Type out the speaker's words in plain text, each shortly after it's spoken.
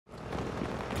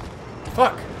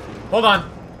Fuck. Hold on.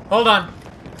 Hold on.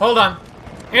 Hold on.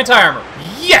 Anti-armor.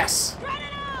 Yes!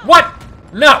 What?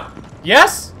 No.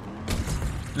 Yes?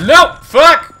 No.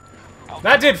 Fuck.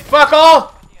 That did fuck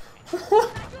all.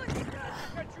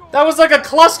 That was like a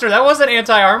cluster. That wasn't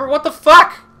anti-armor. What the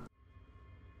fuck?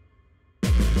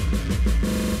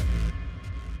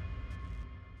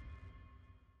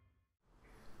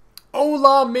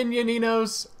 Hola,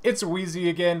 Minioninos! It's Wheezy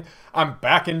again. I'm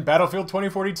back in Battlefield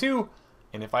 2042,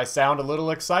 and if I sound a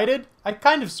little excited, I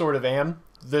kind of sort of am.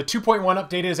 The 2.1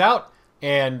 update is out,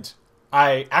 and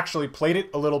I actually played it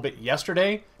a little bit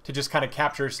yesterday to just kind of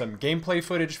capture some gameplay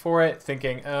footage for it,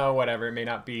 thinking, oh, whatever, it may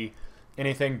not be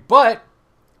anything. But,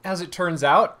 as it turns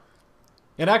out,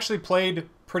 it actually played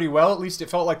pretty well. At least it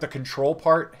felt like the control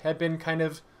part had been kind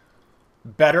of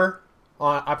better.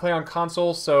 I play on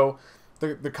console, so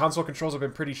the console controls have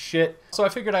been pretty shit. So I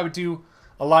figured I would do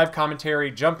a live commentary,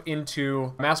 jump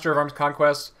into Master of Arms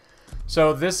Conquest.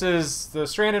 So this is the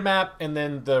Stranded map, and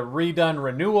then the redone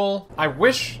Renewal. I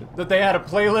wish that they had a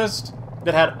playlist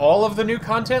that had all of the new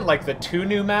content, like the 2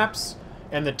 new maps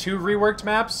and the 2 reworked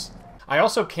maps. I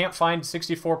also can't find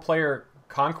 64-player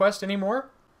Conquest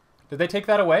anymore. Did they take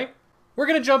that away? We're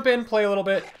gonna jump in, play a little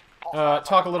bit,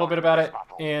 talk a little bit about it,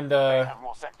 and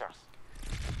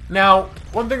now,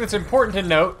 one thing that's important to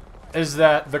note is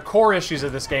that the core issues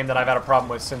of this game that I've had a problem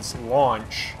with since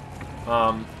launch,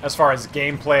 as far as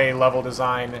gameplay, level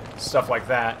design, stuff like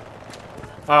that,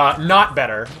 not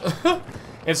better.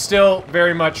 It's still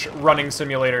very much Running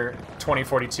Simulator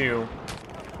 2042,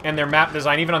 and their map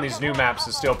design, even on these new maps,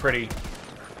 is still pretty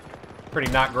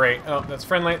not great. Oh, that's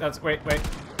friendly. That's wait.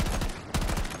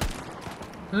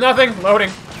 Nothing. Loading.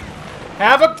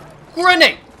 Have a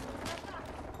grenade.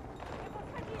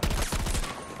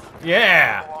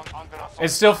 Yeah! It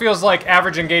still feels like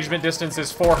average engagement distance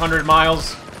is 400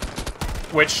 miles,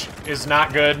 which is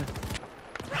not good.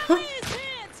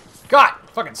 God!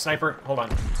 Fucking sniper. Hold on.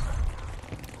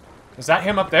 Is that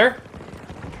him up there?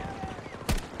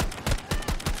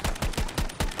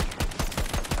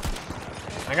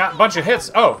 I got a bunch of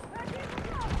hits. Oh!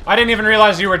 I didn't even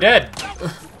realize you were dead.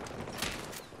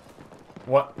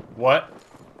 What? What?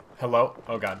 Hello?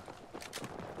 Oh god.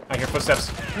 I hear footsteps.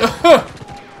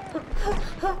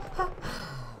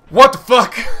 What the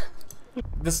fuck?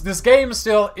 This game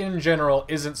still, in general,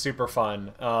 isn't super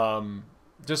fun.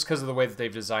 Just because of the way that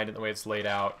they've designed it, the way it's laid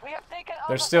out.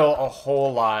 There's still a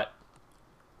whole lot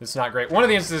that's not great. One of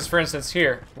the instances, for instance,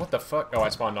 here. What the fuck? Oh, I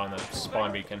spawned on the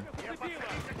spawn beacon.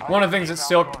 One of the things that's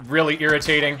still really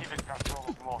irritating.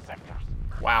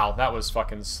 Wow, that was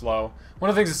fucking slow. One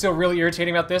of the things that's still really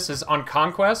irritating about this is on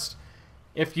Conquest,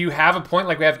 if you have a point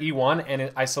like we have E1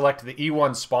 and I select the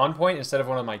E1 spawn point instead of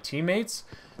one of my teammates,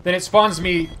 then it spawns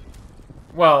me,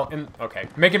 well, okay,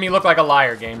 making me look like a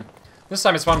liar, game. This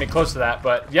time it spawned me close to that,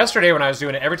 but yesterday when I was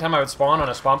doing it, every time I would spawn on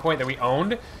a spawn point that we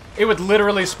owned, it would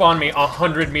literally spawn me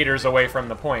 100 meters away from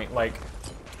the point. Like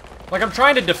I'm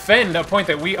trying to defend a point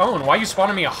that we own. Why are you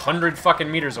spawning me 100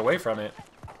 fucking meters away from it?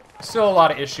 Still a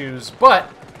lot of issues, but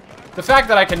the fact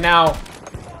that I can now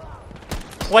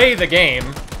play the game,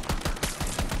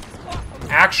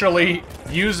 actually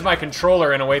use my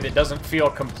controller in a way that doesn't feel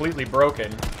completely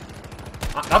broken.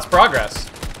 That's progress.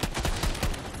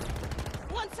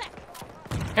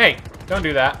 Hey, don't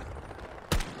do that.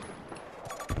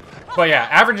 But yeah,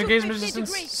 average engagement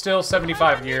distance, still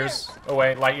 75 years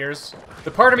away, light years.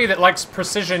 The part of me that likes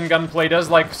precision gunplay does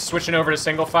like switching over to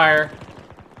single fire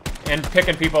and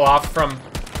picking people off from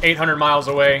 800 miles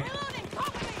away.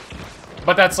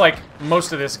 But that's like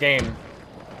most of this game,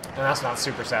 and that's not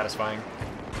super satisfying.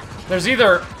 There's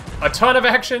either a ton of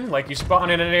action, like you spawn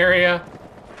in an area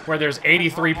where there's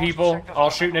 83 people all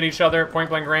shooting at each other at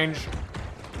point-blank range,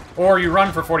 or you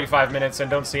run for 45 minutes and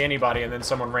don't see anybody and then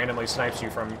someone randomly snipes you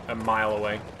from a mile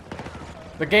away.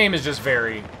 The game is just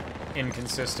very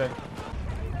inconsistent.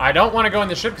 I don't want to go in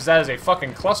the ship because that is a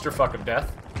fucking clusterfuck of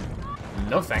death.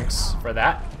 No thanks for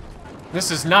that.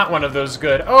 This is not one of those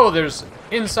good, oh, there's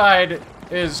inside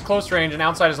is close range and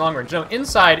outside is long range. No,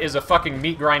 inside is a fucking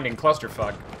meat grinding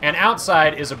clusterfuck. And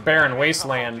outside is a barren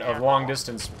wasteland of long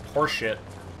distance horseshit.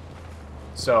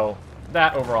 So,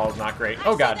 that overall is not great.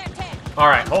 Oh god.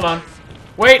 Alright, hold on.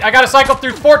 Wait, I gotta cycle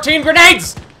through 14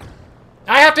 grenades!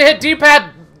 I have to hit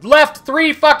D-pad left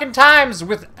 3 fucking times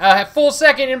with a full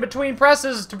second in between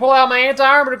presses to pull out my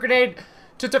anti-armor grenade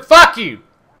to fuck you!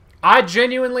 I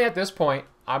genuinely, at this point,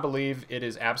 I believe it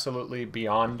is absolutely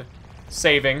beyond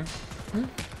saving.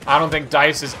 I don't think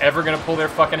DICE is ever going to pull their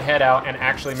fucking head out and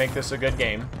actually make this a good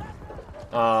game.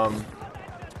 But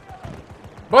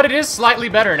it is slightly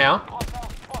better now.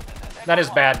 That is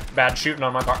bad shooting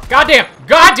on my part. God damn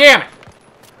it!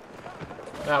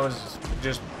 That was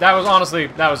just, that was honestly,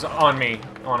 that was on me,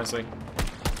 honestly.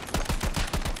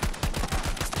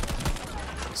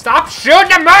 Stop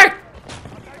shooting at me!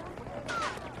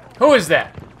 Who is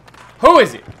that? Who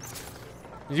is it?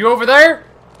 Is you over there?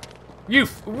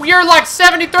 You're like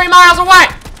 73 miles away!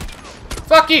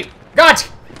 Fuck you! God!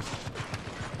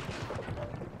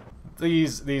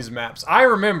 These maps. I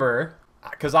remember,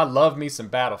 because I love me some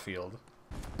Battlefield.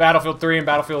 Battlefield 3 and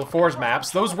Battlefield 4's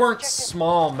maps. Those weren't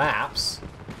small maps,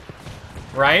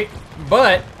 right?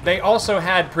 But they also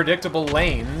had predictable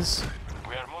lanes.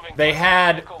 They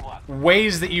had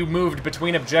ways that you moved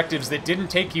between objectives that didn't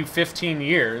take you 15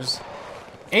 years.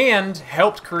 And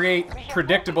helped create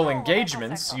predictable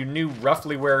engagements. You knew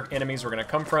roughly where enemies were going to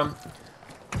come from.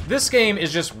 This game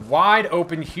is just wide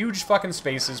open, huge fucking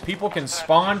spaces. People can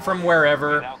spawn from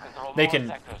wherever. They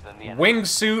can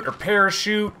wingsuit or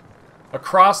parachute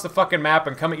across the fucking map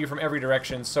and come at you from every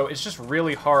direction. So it's just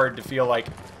really hard to feel like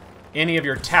any of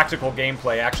your tactical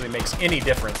gameplay actually makes any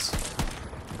difference.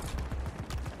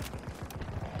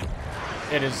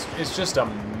 It's just a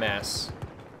mess.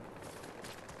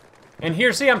 And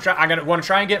here, see, I want to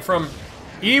try and get from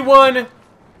E1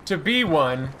 to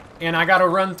B1, and I gotta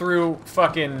run through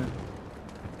fucking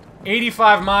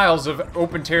 85 miles of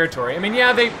open territory. I mean,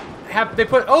 yeah, they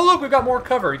put, oh look, we've got more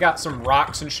cover. We got some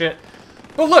rocks and shit.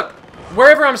 But look,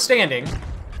 wherever I'm standing,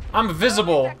 I'm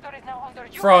visible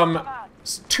from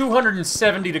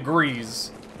 270 degrees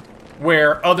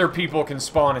where other people can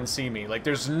spawn and see me. Like,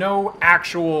 there's no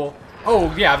actual,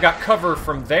 oh yeah, I've got cover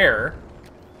from there.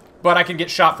 But I can get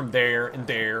shot from there, and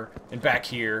back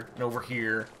here, and over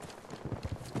here.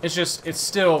 It's just, it's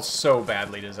still so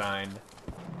badly designed.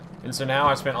 And so now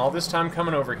I've spent all this time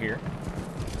coming over here.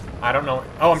 I don't know.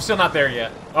 Oh, I'm still not there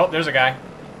yet. Oh, there's a guy.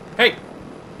 Hey,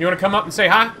 you want to come up and say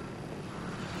hi?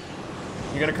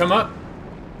 You gonna come up?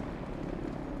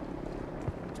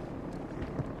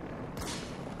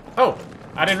 Oh,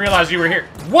 I didn't realize you were here.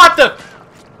 What the?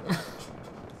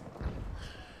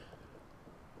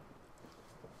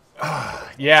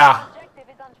 Yeah.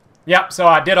 Yep, so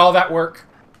I did all that work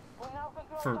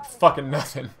for fucking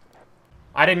nothing.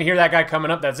 I didn't hear that guy coming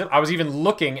up that zip. I was even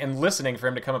looking and listening for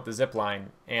him to come up the zip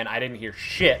line, and I didn't hear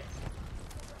shit.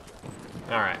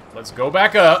 Alright, let's go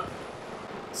back up.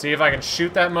 See if I can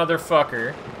shoot that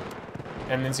motherfucker.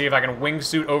 And then see if I can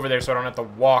wingsuit over there so I don't have to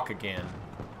walk again.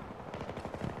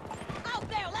 Out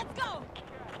there, let's go.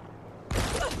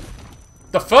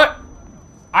 The fuck?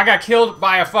 I got killed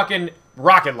by a fucking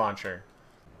rocket launcher.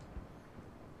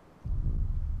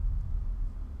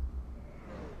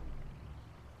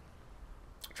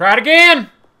 Try it again!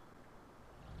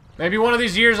 Maybe one of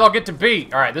these years I'll get to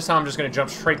beat. Alright, this time I'm just gonna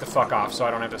jump straight the fuck off so I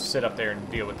don't have to sit up there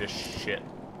and deal with this shit.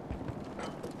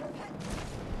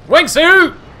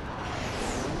 Wingsuit!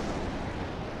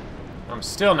 I'm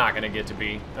still not gonna get to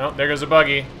B. Oh, there goes a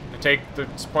buggy to take the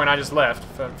point I just left.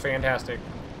 Fantastic.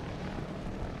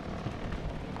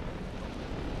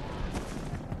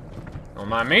 Don't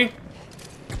mind me.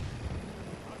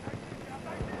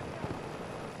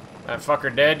 That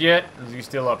fucker dead yet? Or is he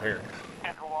still up here?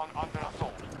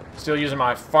 Still using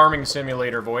my farming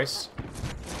simulator voice.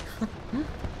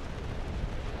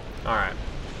 Alright.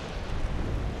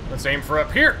 Let's aim for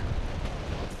up here.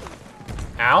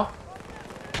 Ow.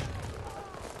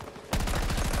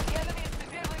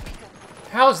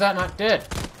 How is that not dead?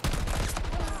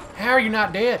 How are you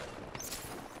not dead?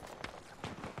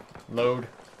 Load.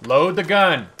 Load the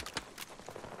gun.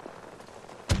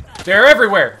 They're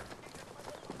everywhere.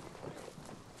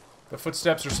 The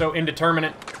footsteps are so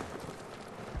indeterminate.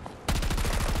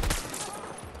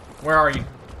 Where are you?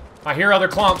 I hear other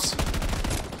clumps.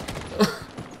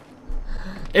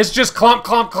 It's just clump,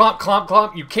 clump, clump, clump,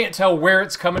 clump. You can't tell where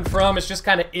it's coming from. It's just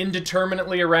kind of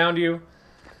indeterminately around you.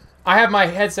 I have my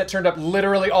headset turned up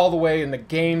literally all the way, and the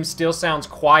game still sounds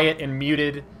quiet and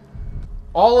muted.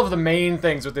 All of the main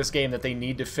things with this game that they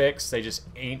need to fix, they just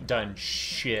ain't done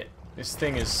shit. This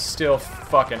thing is still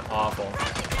fucking awful.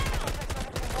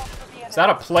 Is that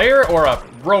a player or a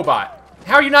robot?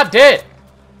 How are you not dead?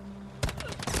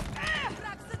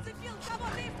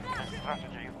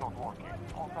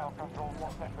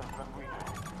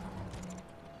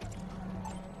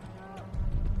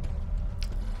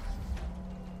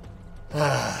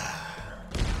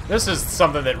 This is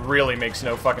something that really makes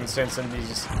no fucking sense in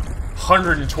these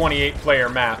 128 player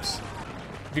maps.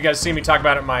 If you guys see me talk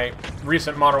about it in my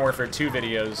recent Modern Warfare 2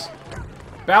 videos,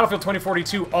 Battlefield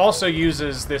 2042 also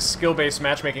uses this skill-based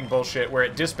matchmaking bullshit where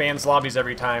it disbands lobbies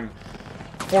every time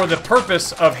for the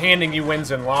purpose of handing you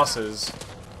wins and losses.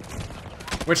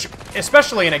 Which,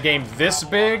 especially in a game this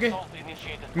big,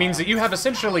 means that you have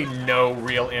essentially no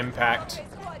real impact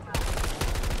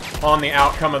on the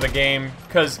outcome of the game,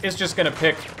 because it's just going to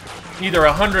pick either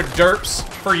 100 derps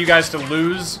for you guys to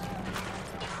lose,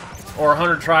 or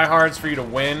 100 tryhards for you to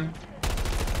win.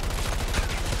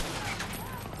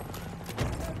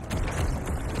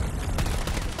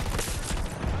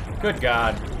 Good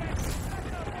God.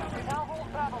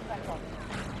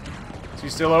 Is he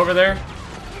still over there?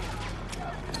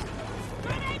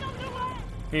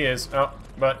 He is. Oh,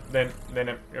 but then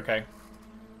okay.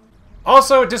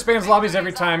 Also, it disbands lobbies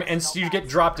every time, and so you get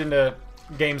dropped into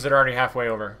games that are already halfway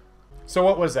over. So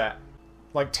what was that?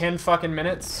 Like 10 fucking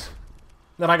minutes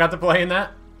that I got to play in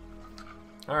that?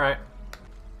 Alright.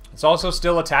 It's also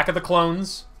still Attack of the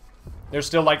Clones. There's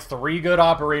still like 3 good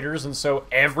operators, and so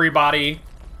everybody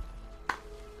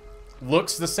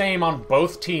looks the same on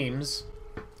both teams.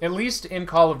 At least in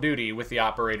Call of Duty with the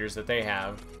operators that they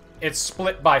have. It's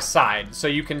split by side, so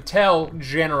you can tell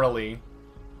generally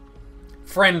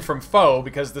friend from foe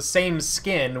because the same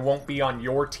skin won't be on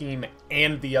your team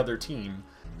and the other team.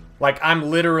 Like, I'm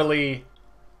literally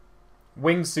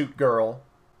wingsuit girl,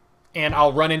 and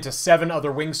I'll run into 7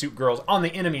 other wingsuit girls on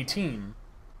the enemy team.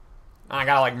 I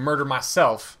gotta, like, murder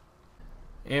myself.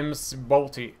 MC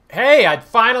Bolty. Hey, I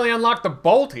finally unlocked the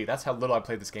Bolty! That's how little I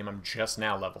played this game. I'm just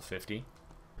now level 50.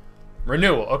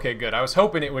 Renewal. Okay, good. I was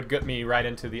hoping it would get me right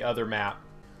into the other map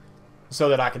so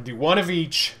that I could do one of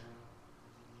each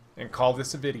and call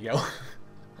this a video.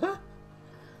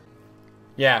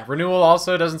 Yeah, Renewal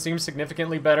also doesn't seem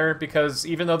significantly better because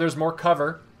even though there's more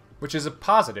cover, which is a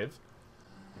positive,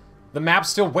 the map's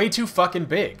still way too fucking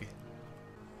big.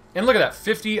 And look at that,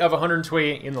 50 of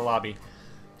 128 in the lobby.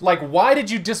 Like, why did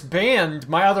you disband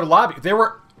my other lobby?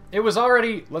 It was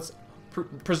already,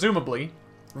 presumably,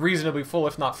 reasonably full,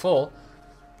 if not full.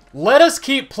 Let us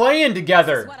keep playing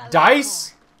together,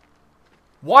 DICE!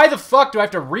 Why the fuck do I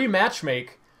have to rematch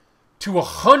make to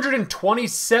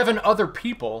 127 other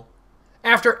people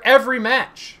after every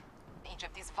match?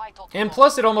 And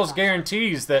plus it almost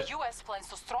guarantees that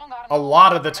a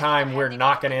lot of the time we're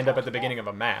not going to end up at the beginning of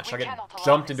a match. I get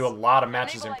jumped into a lot of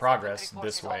matches in progress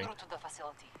this way.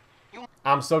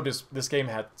 I'm so this game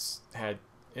had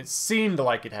it seemed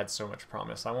like it had so much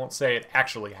promise. I won't say it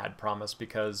actually had promise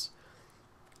because,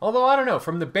 although I don't know,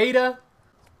 from the beta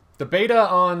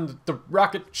on the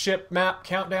rocket ship map,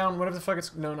 Countdown, whatever the fuck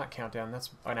it's, no, not Countdown,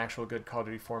 that's an actual good Call of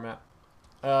Duty format.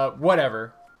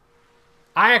 Whatever.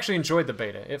 I actually enjoyed the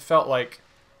beta. It felt like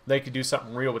they could do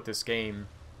something real with this game.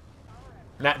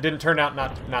 And that didn't turn out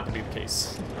not to be the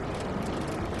case.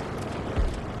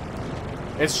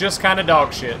 It's just kind of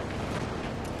dog shit.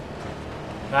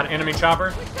 Not an enemy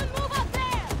chopper.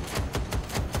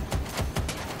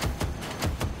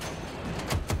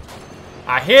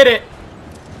 I hit it.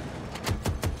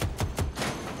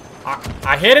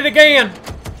 I hit it again.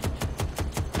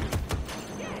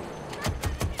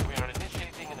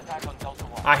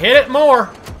 I hit it more.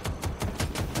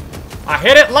 I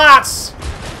hit it lots.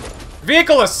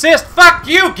 Vehicle assist. Fuck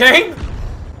you, game.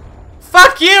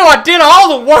 Fuck you. I did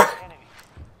all the work.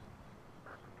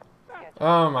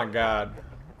 Oh my god.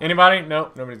 Anybody?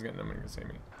 Nope. Nobody's gonna see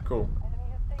me. Cool.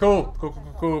 Cool.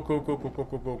 Cool.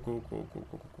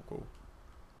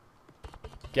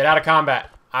 Get out of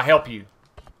combat. I help you.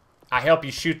 I help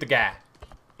you shoot the guy.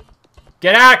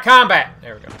 Get out of combat.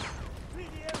 There we go.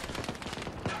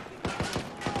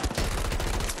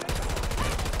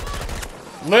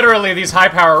 Literally, these high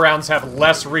power rounds have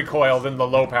less recoil than the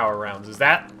low power rounds. Is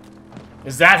that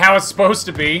how it's supposed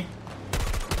to be?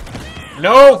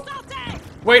 No!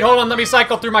 Wait, hold on, let me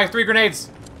cycle through my 3 grenades.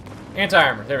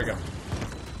 Anti-armor, there we go.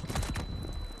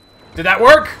 Did that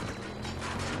work?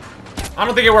 I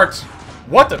don't think it worked.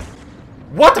 What the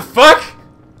fuck?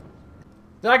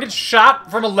 Did I get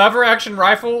shot from a lever action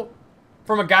rifle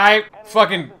from a guy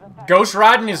fucking ghost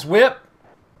riding his whip?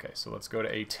 Okay, so let's go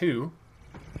to A2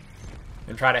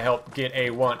 and try to help get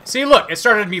A1. See, look, it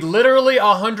started me literally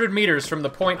 100 meters from the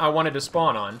point I wanted to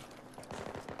spawn on.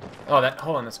 Oh,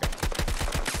 hold on, this guy.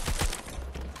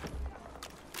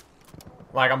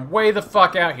 Like, I'm way the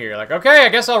fuck out here. Like, okay, I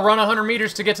guess I'll run 100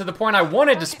 meters to get to the point I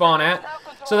wanted to spawn at,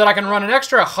 so that I can run an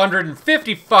extra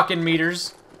 150 fucking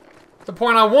meters to the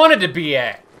point I wanted to be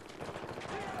at.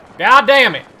 God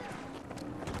damn it.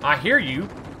 I hear you.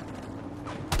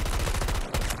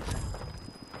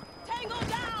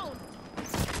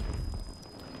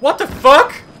 What the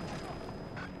fuck?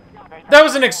 That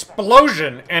was an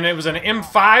explosion, and it was an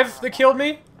M5 that killed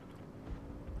me?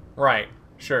 Right,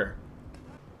 sure.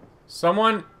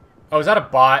 Someone... Oh, is that a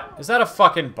bot? Is that a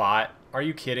fucking bot? Are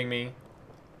you kidding me?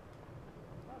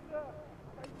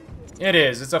 It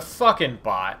is. It's a fucking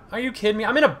bot. Are you kidding me?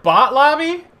 I'm in a bot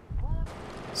lobby?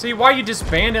 See, why are you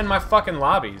disbanding my fucking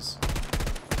lobbies?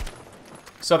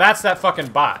 So that's that fucking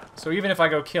bot. So even if I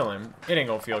go kill him, it ain't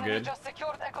gonna feel good.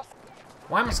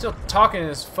 Why am I still talking in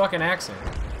this fucking accent?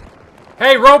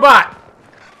 Hey, robot!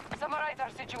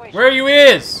 Where you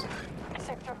is?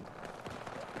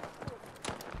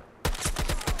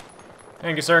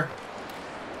 Thank you, sir.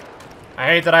 I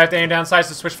hate that I have to aim down sights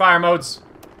to switch fire modes.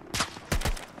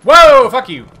 Whoa! Fuck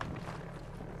you.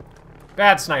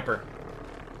 Bad sniper.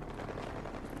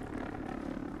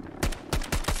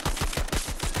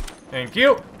 Thank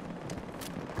you.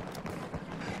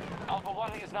 Alpha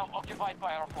 1 is now occupied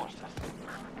by our forces.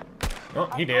 Oh,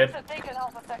 he did.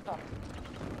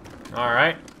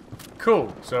 Alright.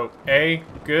 Cool. So, A,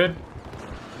 good.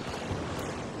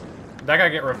 Did that guy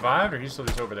get revived, or he's still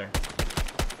just over there?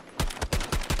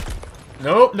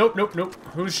 Nope, nope, nope, nope.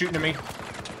 Who's shooting at me?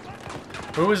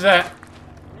 Who was that?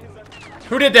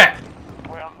 Who did that?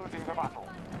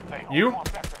 You?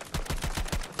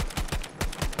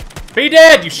 Be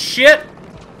dead, you shit!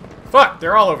 Fuck,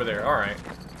 they're all over there. Alright.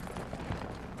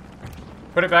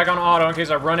 Put it back on auto in case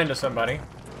I run into somebody.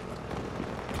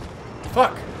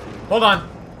 Fuck. Hold on.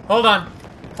 Hold on.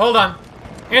 Hold on.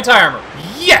 Anti-armor.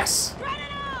 Yes!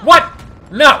 What?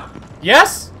 No.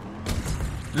 Yes?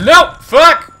 No.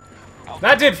 Fuck!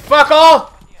 That did fuck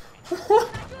all!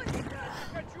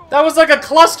 That was like a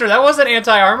cluster. That wasn't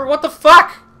anti-armor. What the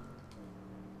fuck?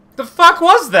 The fuck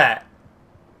was that?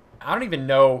 I don't even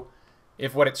know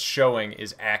if what it's showing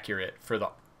is accurate for the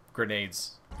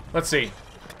grenades. Let's see.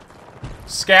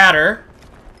 Scatter.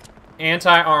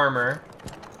 Anti-armor.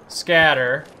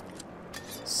 Scatter.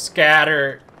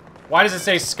 Scatter. Why does it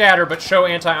say scatter but show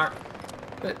anti-armor?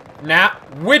 Now,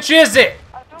 which is it?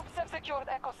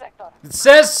 It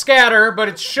says scatter, but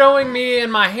it's showing me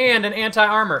in my hand an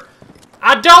anti-armor.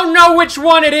 I don't know which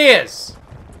one it is.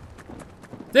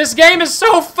 This game is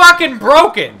so fucking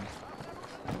broken.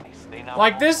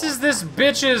 Like, this is this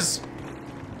bitch's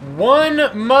one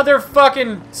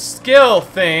motherfucking skill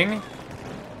thing,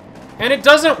 and it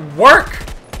doesn't work.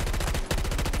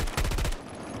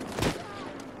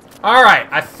 Alright,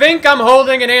 I think I'm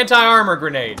holding an anti-armor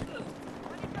grenade.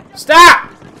 Stop!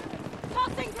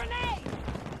 Tossing grenade!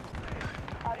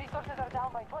 Our resources are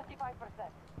down by 25%.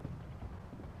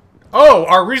 Oh,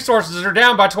 our resources are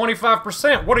down by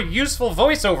 25%. What a useful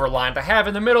voiceover line to have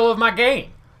in the middle of my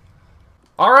game.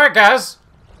 Alright, guys.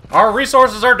 Our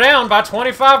resources are down by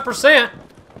 25%.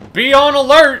 Be on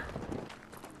alert.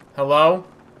 Hello?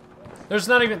 They're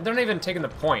not even taking the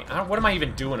point. What am I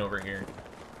even doing over here?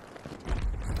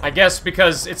 I guess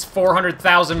because it's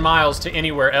 400,000 miles to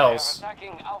anywhere else.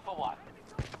 Attacking Alpha 1.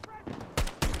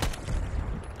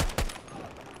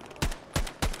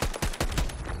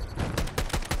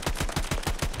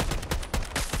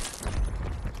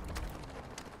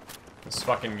 This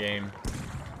fucking game.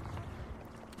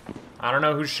 I don't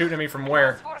know who's shooting at me from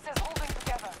where.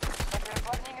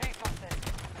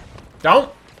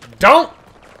 Don't! Don't!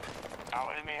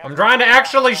 I'm trying to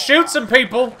actually shoot some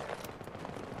people!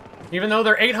 Even though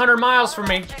they're 800 miles from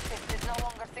me.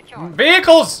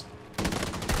 Vehicles!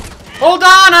 Hold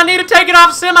on! I need to take it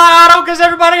off semi-auto because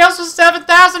everybody else was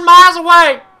 7,000 miles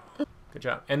away! Good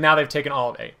job. And now they've taken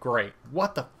all of A. Great.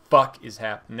 What the fuck is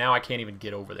happening? Now I can't even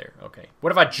get over there. Okay.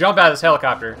 What if I jump out of this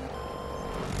helicopter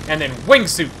and then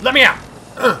wingsuit? Let me out!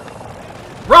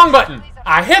 Wrong button!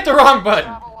 I hit the wrong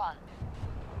button!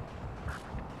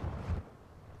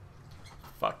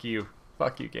 Fuck you.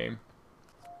 Fuck you, game.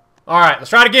 Alright, let's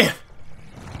try it again.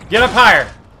 Get up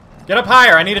higher. Get up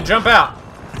higher. I need to jump out.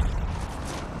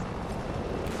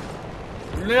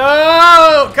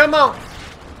 No! Come on.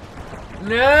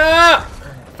 No!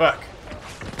 Fuck.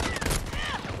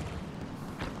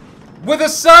 With a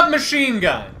submachine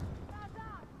gun.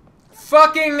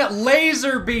 Fucking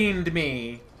laser beamed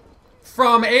me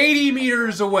from 80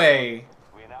 meters away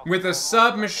with a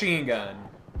submachine gun.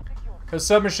 Because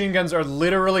submachine guns are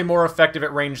literally more effective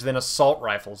at range than assault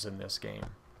rifles in this game.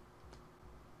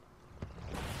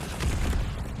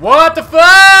 What the fuck?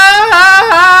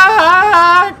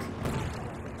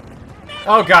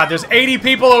 Oh god, there's 80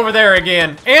 people over there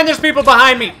again. And there's people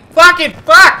behind me. Fucking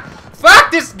fuck!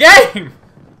 Fuck this game!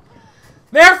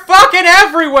 They're fucking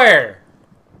everywhere!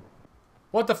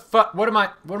 What the fuck? What am I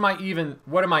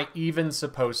even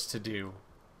supposed to do?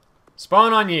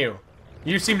 Spawn on you.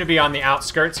 You seem to be on the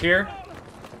outskirts here.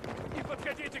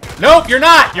 Nope, you're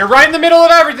not! You're right in the middle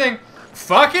of everything!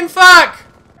 Fucking fuck!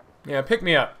 Yeah, pick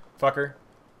me up, fucker.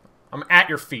 I'm at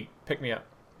your feet. Pick me up.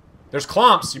 There's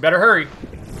clumps. You better hurry.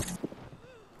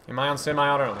 Am I on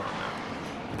semi-auto? No,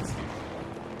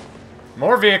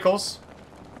 more vehicles.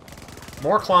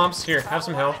 More clumps. Here, have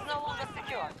some health.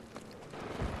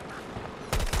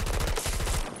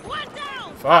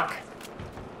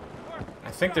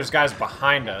 think there's guys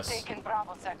behind us. Taken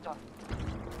Bravo sector.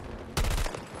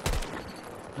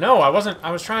 No, I wasn't.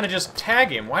 I was trying to just tag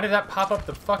him. Why did that pop up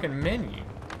the fucking menu?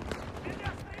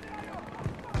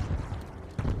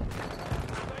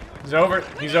 He's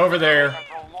over there.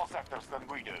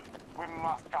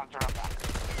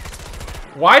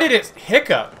 Why did it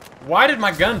hiccup? Why did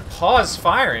my gun pause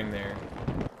firing there?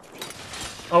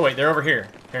 Oh wait, they're over here.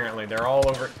 Apparently, they're all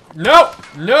over. No!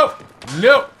 No!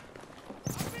 No!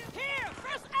 Here,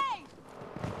 first aid.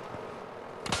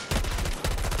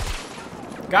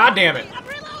 God damn it! I'm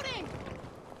reloading.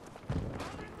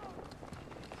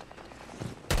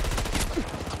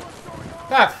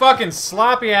 That fucking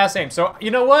sloppy ass aim. So,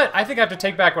 you know what? I think I have to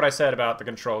take back what I said about the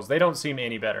controls. They don't seem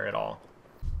any better at all.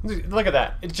 Look at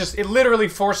that. It literally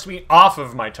forced me off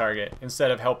of my target instead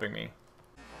of helping me.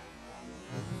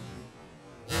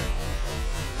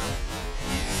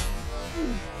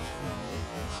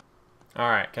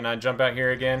 Alright, can I jump out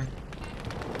here again?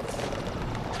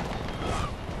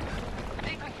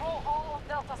 They control all of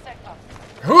Delta sector.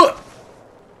 Huh!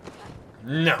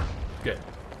 No. Good.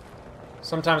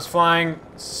 Sometimes flying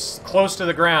close to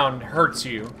the ground hurts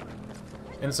you.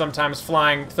 And sometimes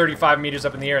flying 35 meters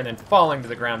up in the air and then falling to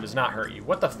the ground does not hurt you.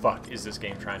 What the fuck is this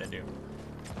game trying to do?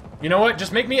 You know what?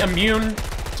 Just make me immune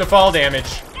to fall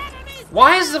damage.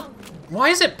 Why is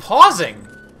it pausing?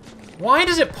 Why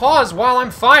does it pause while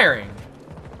I'm firing?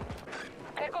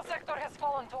 Echo sector has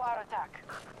fallen to our attack.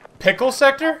 Pickle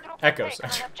sector? Troops Echo taken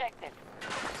an sector. objective.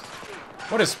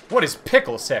 What is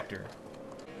pickle sector?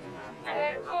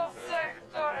 Echo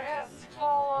sector has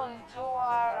fallen to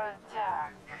our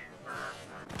attack.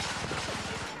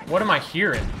 What am I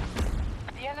hearing?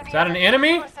 The enemy Is that an has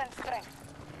enemy? 50% strength.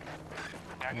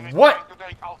 What?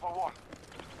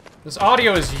 This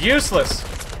audio is useless.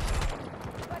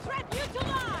 Threat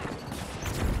neutralized.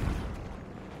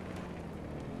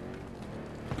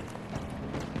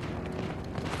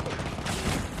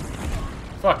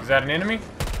 Fuck, is that an enemy?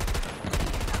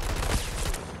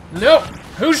 No!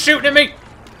 Who's shooting at me?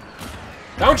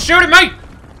 Don't shoot at me!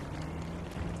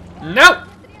 No!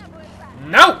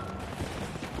 No!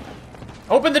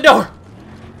 Open the door!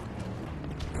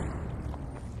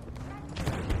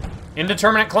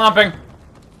 Indeterminate clomping.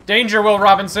 Danger, Will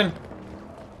Robinson.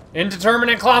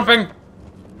 Indeterminate clomping.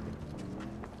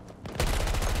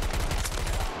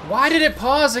 Why did it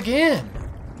pause again?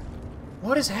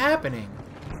 What is happening?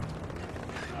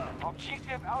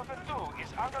 Objective Alpha 2 is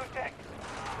under attack.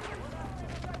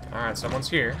 Alright, someone's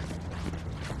here.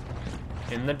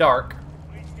 In the dark.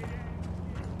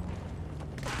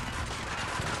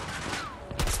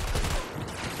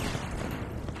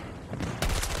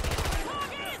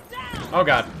 Oh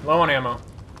god, low on ammo.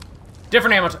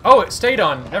 Different ammo. Oh, it stayed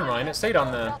on. Never mind, it stayed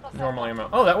on the normal ammo.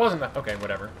 Oh, that wasn't that. Okay,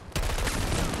 whatever.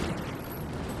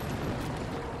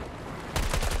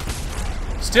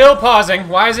 Still pausing.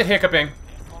 Why is it hiccuping?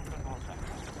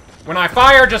 When I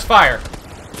fire, just fire.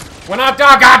 When I... Oh,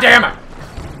 god damn it!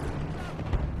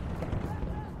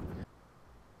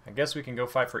 I guess we can go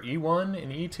fight for E1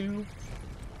 and E2.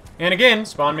 And again,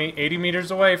 spawn me 80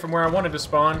 meters away from where I wanted to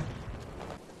spawn.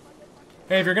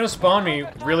 Hey, if you're gonna spawn me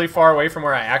really far away from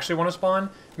where I actually want to spawn,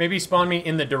 maybe spawn me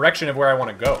in the direction of where I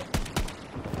want to go.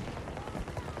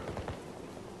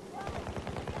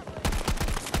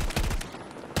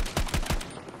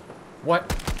 What?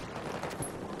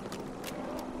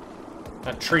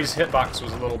 That tree's hitbox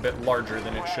was a little bit larger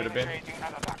than it should have been.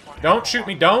 Don't shoot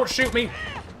me! Don't shoot me!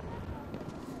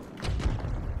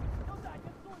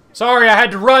 Sorry, I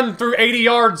had to run through 80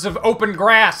 yards of open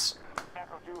grass.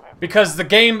 Because the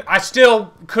game, I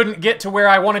still couldn't get to where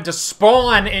I wanted to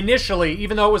spawn initially,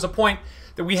 even though it was a point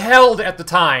that we held at the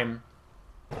time.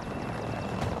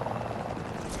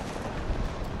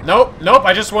 Nope, nope,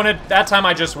 I just wanted, that time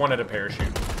I just wanted a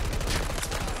parachute.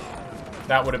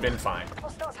 That would have been fine.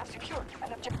 Hostiles have secured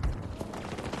an objective.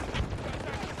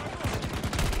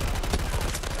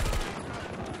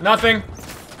 Nothing.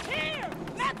 Here,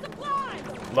 net supply.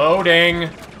 Loading.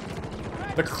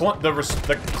 The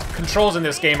controls in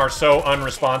this game are so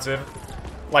unresponsive.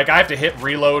 Like, I have to hit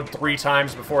reload 3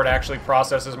 times before it actually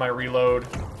processes my reload.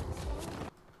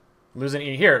 Losing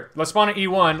E. Here, let's spawn at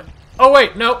E1. Oh,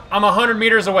 wait, no, I'm 100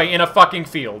 meters away in a fucking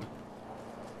field.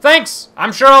 Thanks!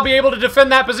 I'm sure I'll be able to defend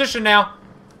that position now.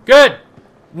 Good.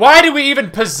 Why do we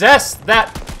even possess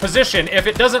that position if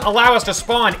it doesn't allow us to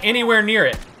spawn anywhere near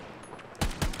it?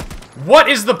 What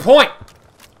is the point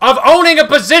of owning a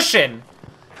position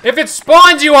if it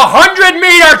spawns you 100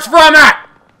 meters from it?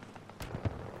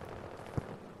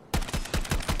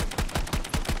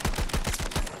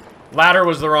 Ladder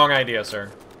was the wrong idea,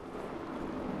 sir.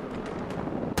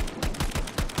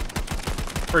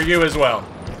 for you as well.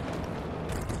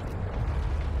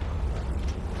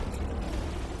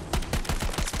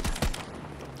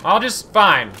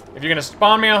 Fine. If you're gonna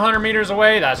spawn me 100 meters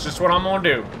away, that's just what I'm gonna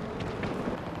do.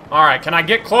 Alright, can I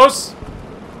get close?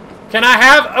 Can I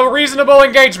have a reasonable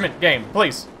engagement game,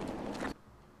 please?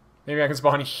 Maybe I can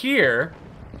spawn here.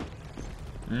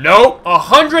 Nope,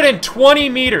 120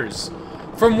 meters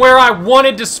from where I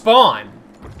wanted to spawn.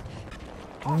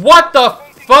 What the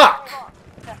fuck?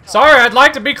 Sorry, I'd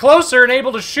like to be closer and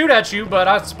able to shoot at you, but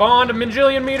I spawned a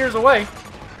majillion meters away.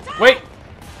 Wait,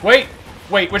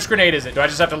 which grenade is it? Do I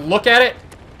just have to look at it?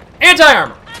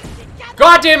 Anti-armor!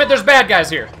 God damn it, there's bad guys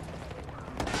here.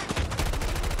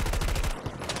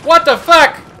 What the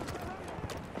fuck?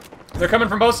 They're coming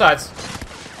from both sides.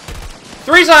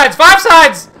 3 sides, 5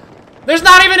 sides! There's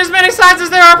not even as many sides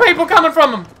as there are people coming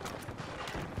from them.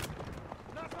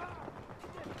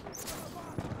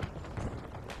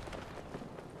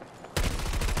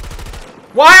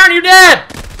 Why aren't you dead?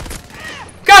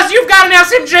 Because you've got an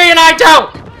SMG and I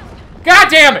don't! God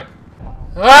damn it!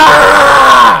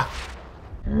 Ah!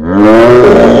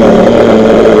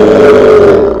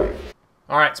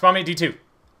 Alright, spawn me D2.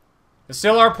 It's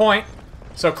still our point.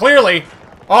 So clearly,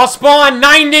 I'll spawn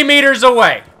 90 meters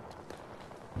away.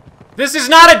 This is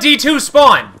not a D2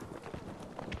 spawn.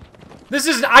 This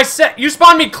is, you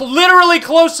spawned me literally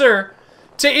closer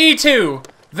to E2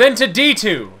 than to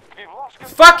D2.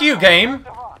 Fuck you, game.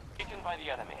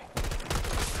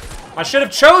 I should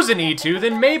have chosen E2,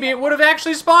 then maybe it would have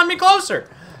actually spawned me closer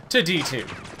to D2.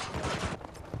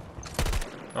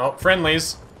 Oh,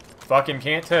 friendlies. Fucking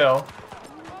can't tell.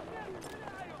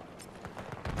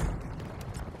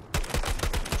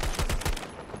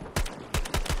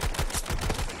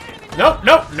 Nope,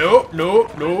 nope, nope,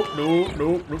 nope, nope, nope,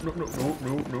 nope, nope, nope, nope,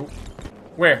 nope, nope.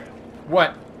 Where?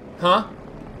 What? Huh?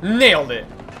 Nailed it.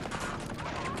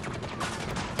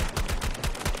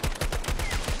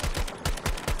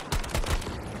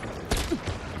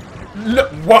 No,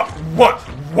 what?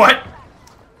 What?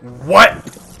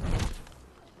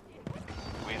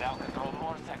 We now control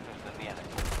more sectors than the enemy.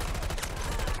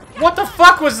 What the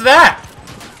fuck was that?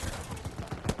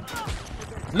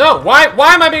 No, why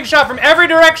am I being shot from every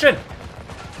direction?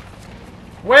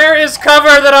 Where is cover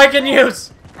that I can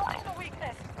use?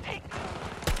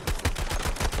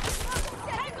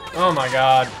 Oh my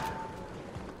god.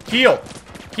 Heal.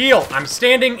 Heal. I'm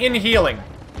standing in healing.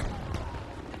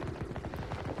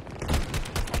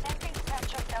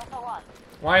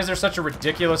 Why is there such a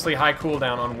ridiculously high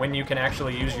cooldown on when you can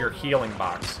actually use your healing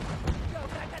box?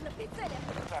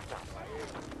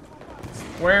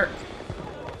 Where?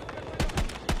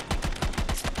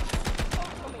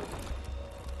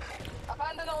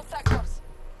 Abandon all sectors.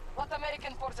 Let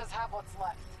American forces have what's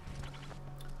left.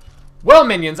 Well,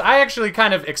 minions, I actually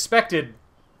kind of expected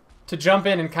to jump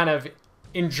in and kind of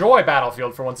enjoy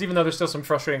Battlefield for once, even though there's still some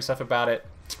frustrating stuff about it.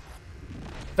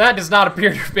 That does not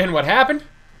appear to have been what happened.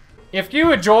 If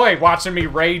you enjoy watching me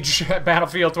rage at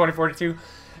Battlefield 2042,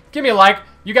 give me a like.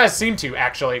 You guys seem to,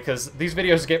 actually, because these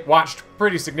videos get watched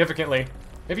pretty significantly.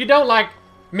 If you don't like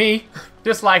me,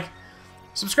 dislike.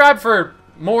 Subscribe for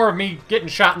more of me getting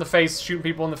shot in the face, shooting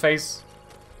people in the face.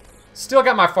 Still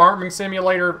got my farming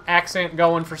simulator accent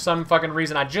going for some fucking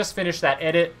reason. I just finished that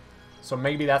edit, so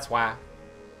maybe that's why.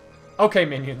 Okay,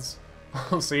 minions.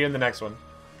 I'll see you in the next one.